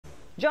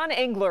John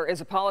Engler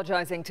is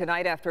apologizing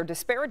tonight after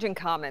disparaging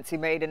comments he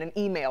made in an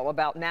email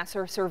about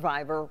Nassar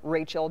survivor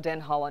Rachel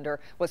Denhollander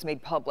was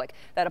made public.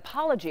 That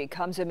apology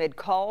comes amid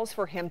calls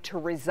for him to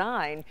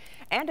resign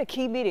and a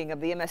key meeting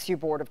of the MSU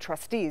Board of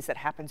Trustees that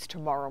happens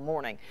tomorrow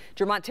morning.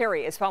 Jermont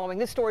Terry is following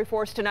this story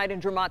for us tonight,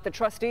 and Jermont, the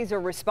trustees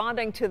are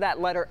responding to that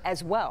letter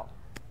as well.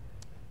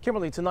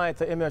 Kimberly, tonight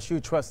the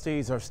MSU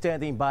trustees are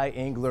standing by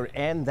Engler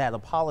and that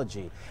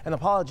apology, an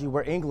apology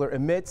where Engler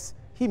admits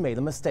he made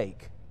a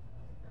mistake.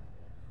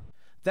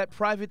 That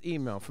private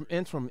email from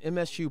Interim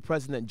MSU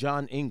President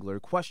John Engler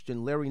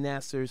questioned Larry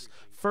Nassar's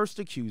first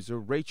accuser,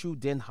 Rachel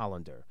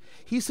Denhollander.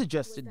 He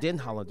suggested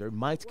Denhollander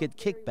might get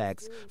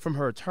kickbacks from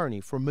her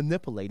attorney for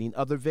manipulating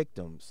other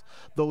victims.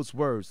 Those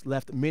words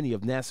left many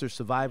of Nassar's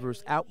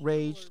survivors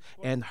outraged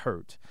and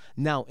hurt.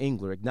 Now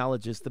Engler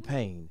acknowledges the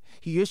pain.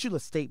 He issued a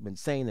statement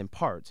saying in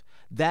part,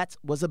 "That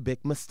was a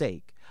big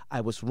mistake. I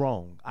was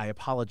wrong. I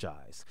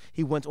apologize."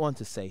 He went on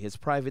to say his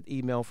private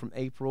email from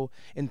April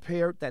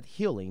impaired that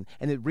healing,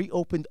 and it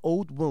reopened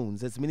old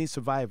wounds as many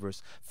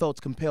survivors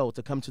felt compelled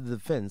to come to the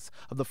defense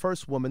of the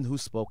first woman who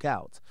spoke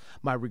out.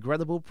 "My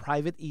regrettable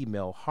private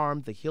email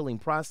harmed the healing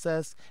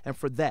process, and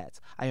for that,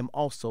 I am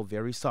also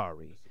very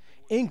sorry."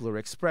 Engler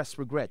expressed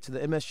regret to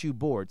the MSU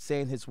board,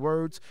 saying his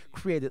words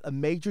created a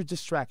major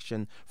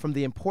distraction from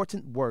the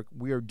important work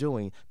we are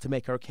doing to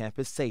make our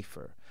campus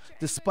safer.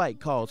 Despite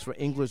calls for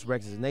Engler's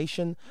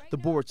resignation, the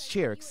board's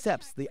chair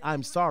accepts the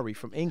 "I'm sorry"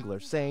 from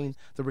Engler, saying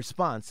the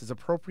response is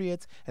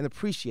appropriate and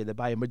appreciated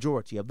by a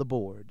majority of the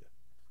board.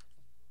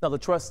 Now, the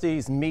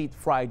trustees meet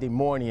Friday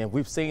morning, and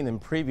we've seen in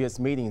previous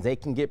meetings they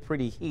can get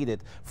pretty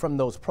heated from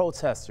those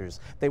protesters.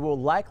 They will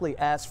likely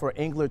ask for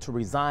Engler to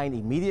resign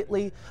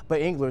immediately, but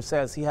Engler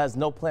says he has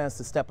no plans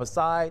to step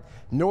aside,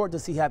 nor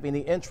does he have any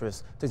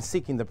interest in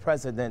seeking the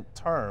president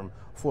term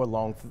for a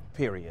long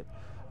period.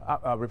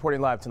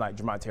 Reporting live tonight,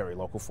 Jermont Terry,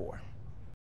 Local 4.